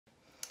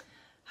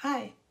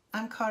Hi,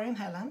 I'm Karin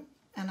Helene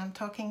and I'm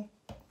talking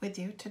with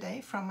you today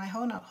from my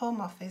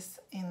home office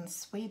in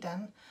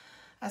Sweden.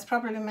 As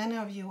probably many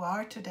of you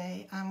are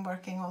today, I'm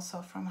working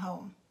also from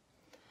home.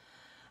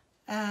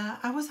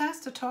 I was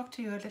asked to talk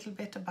to you a little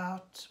bit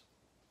about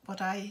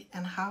what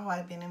and how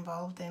I've been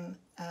involved in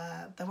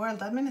the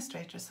World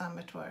Administrator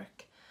Summit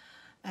work.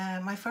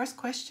 My first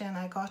question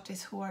I got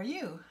is, who are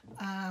you?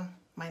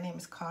 My name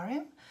is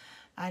Karin.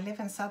 I live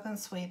in southern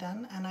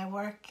Sweden and I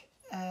work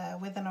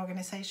with an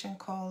organization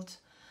called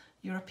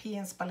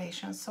European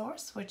Spallation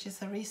Source, which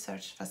is a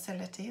research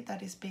facility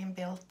that is being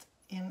built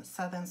in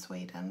southern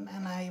Sweden,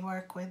 and I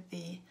work with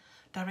the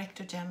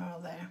Director General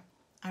there.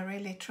 I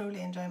really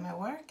truly enjoy my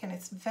work and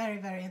it's very,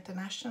 very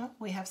international.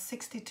 We have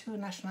 62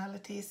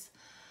 nationalities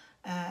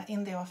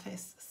in the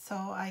office, so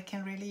I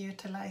can really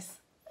utilize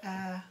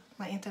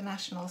my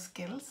international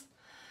skills.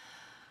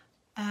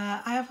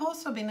 I have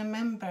also been a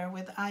member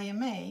with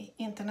IMA,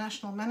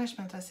 International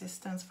Management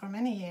Assistance, for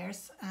many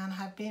years and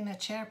have been a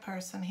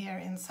chairperson here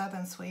in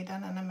southern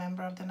Sweden and a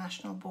member of the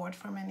national board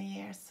for many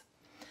years.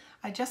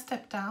 I just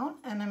stepped down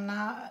and am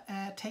now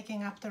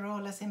taking up the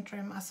role as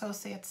interim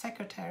associate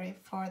secretary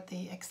for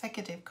the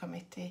executive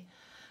committee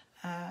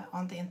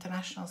on the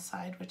international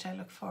side, which I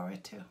look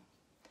forward to.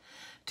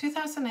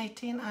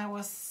 2018 I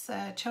was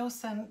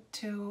chosen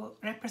to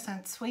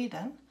represent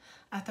Sweden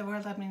at the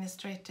World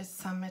Administrators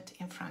Summit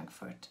in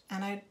Frankfurt,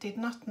 and I did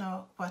not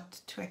know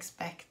what to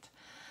expect.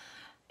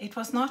 It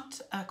was not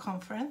a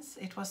conference,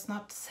 it was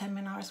not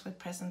seminars with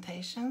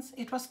presentations,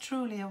 it was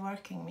truly a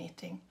working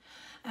meeting.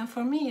 And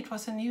for me it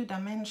was a new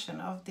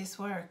dimension of this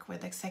work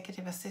with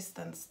executive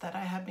assistants that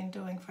I have been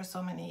doing for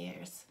so many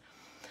years.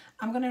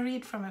 I'm going to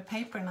read from a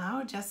paper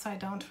now, just so I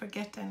don't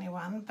forget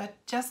anyone, but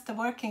just the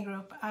working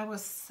group I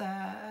was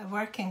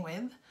working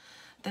with,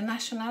 the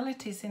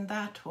nationalities in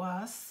that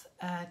was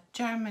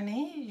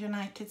Germany,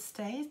 United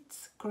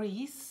States,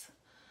 Greece,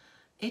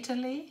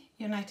 Italy,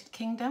 United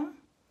Kingdom,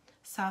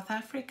 South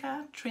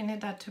Africa,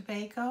 Trinidad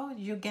Tobago,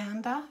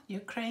 Uganda,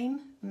 Ukraine,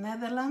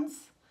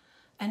 Netherlands,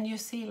 and New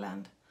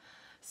Zealand.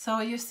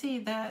 So you see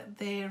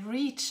the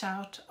reach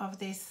out of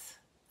these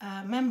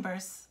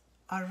members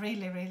are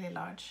really, really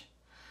large.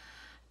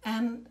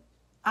 And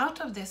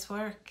out of this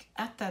work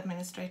at the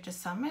Administrator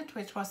Summit,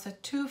 which was a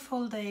 2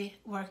 full-day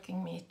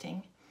working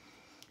meeting,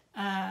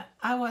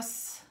 I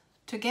was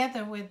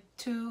together with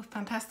 2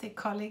 fantastic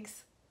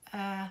colleagues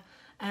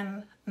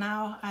and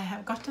now I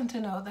have gotten to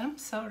know them,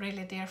 so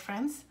really dear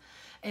friends.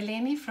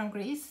 Eleni from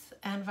Greece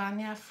and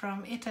Vania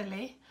from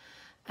Italy.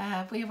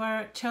 We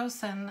were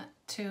chosen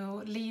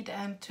to lead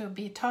and to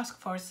be task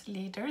force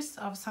leaders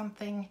of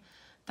something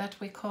that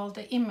we call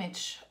the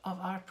image of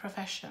our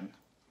profession.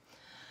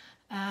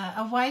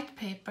 A white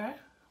paper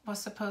was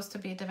supposed to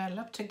be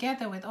developed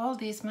together with all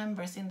these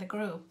members in the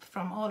group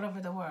from all over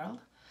the world.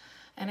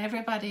 And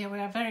everybody, we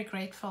are very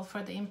grateful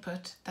for the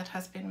input that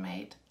has been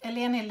made.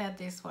 Eleni led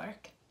this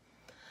work.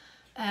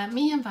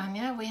 Me and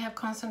Vanya, we have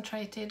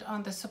concentrated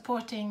on the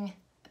supporting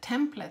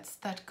templates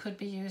that could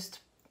be used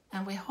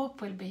and we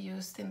hope will be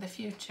used in the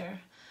future.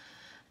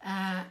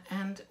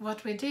 And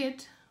what we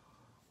did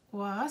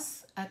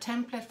was a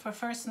template for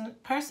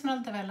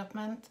personal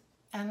development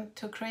and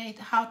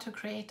how to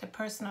create a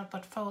personal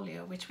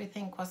portfolio, which we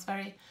think was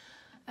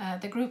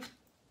the group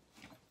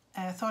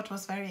thought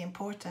was very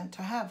important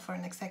to have for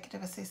an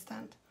executive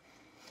assistant.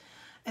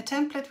 A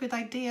template with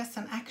ideas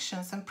and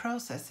actions and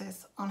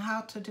processes on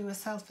how to do a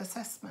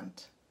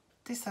self-assessment.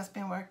 This has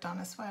been worked on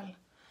as well.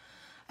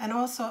 And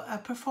also a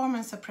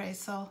performance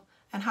appraisal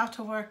and how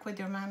to work with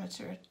your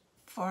manager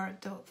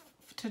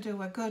to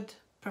do a good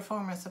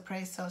performance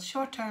appraisal,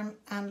 short-term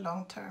and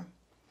long-term.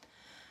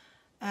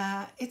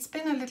 It's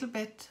been a little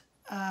bit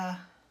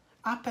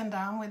up and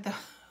down with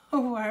the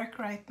work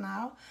right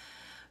now,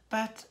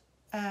 but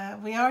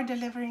we are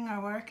delivering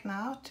our work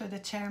now to the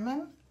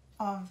chairman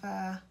of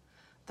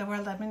the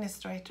World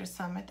Administrator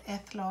Summit,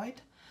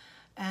 Lloyd,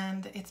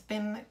 and it's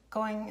been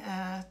going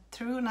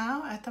through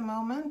now at the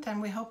moment,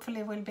 and we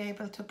hopefully will be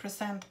able to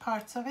present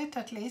parts of it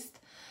at least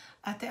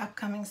at the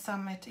upcoming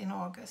summit in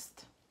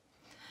August.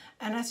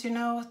 And as you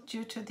know,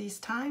 due to these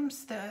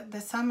times,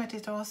 the summit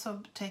is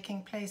also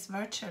taking place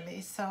virtually,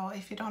 so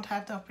if you don't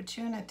have the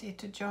opportunity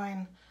to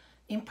join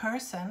in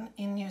person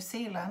in New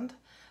Zealand,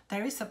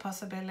 there is a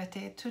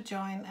possibility to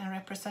join and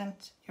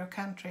represent your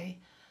country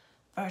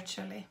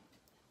virtually,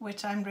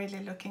 which I'm really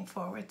looking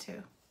forward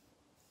to.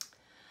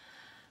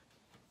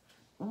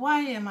 Why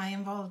am I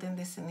involved in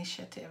this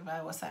initiative,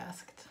 I was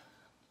asked.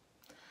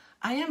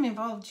 I am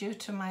involved due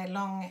to my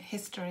long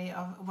history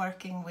of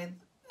working with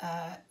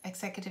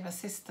executive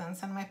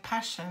assistants and my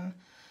passion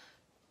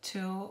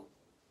to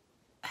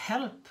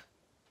help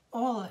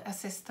all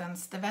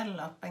assistants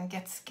develop and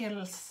get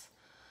skills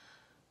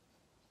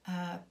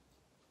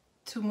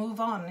to move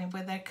on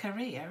with their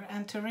career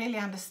and to really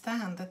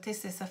understand that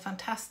this is a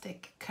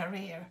fantastic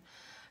career.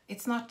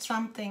 It's not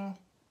something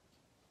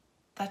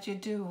that you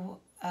do.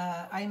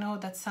 I know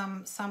that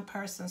some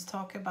persons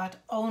talk about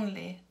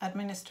only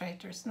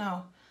administrators.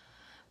 No,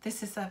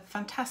 this is a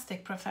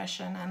fantastic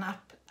profession and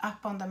up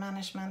on the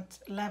management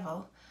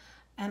level.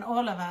 and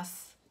all of us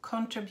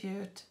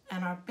contribute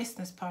and are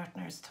business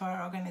partners to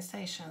our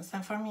organizations.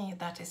 And for me,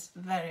 that is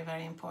very,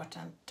 very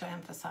important to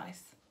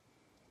emphasize.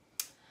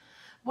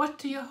 What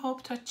do you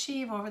hope to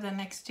achieve over the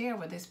next year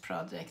with this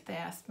project, they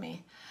asked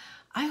me.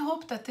 I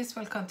hope that this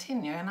will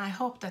continue, and I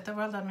hope that the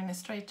World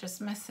Administrator's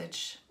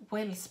message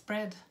will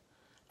spread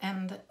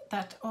and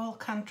that all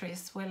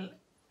countries will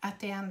at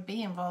the end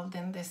be involved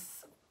in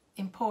this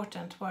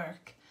important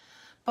work,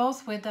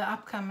 both with the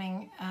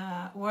upcoming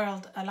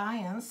World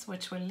Alliance,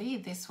 which will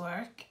lead this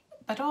work,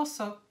 but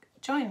also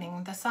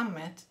joining the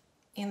summit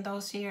in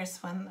those years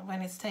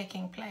when it's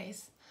taking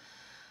place.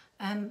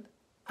 And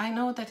I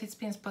know that it's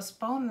been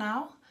postponed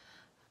now,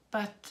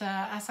 but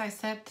as I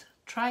said,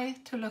 try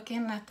to look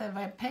in at the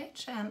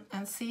webpage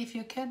and see if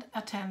you could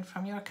attend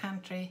from your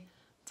country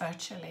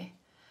virtually.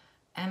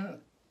 And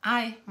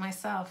I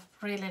myself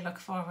really look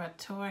forward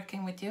to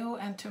working with you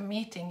and to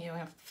meeting you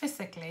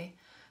physically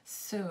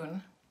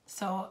soon.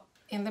 So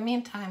in the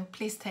meantime,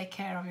 please take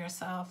care of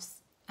yourselves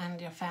and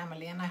your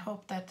family, and I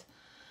hope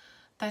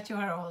that you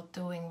are all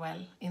doing well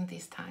in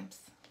these times.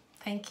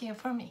 Thank you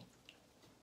for me.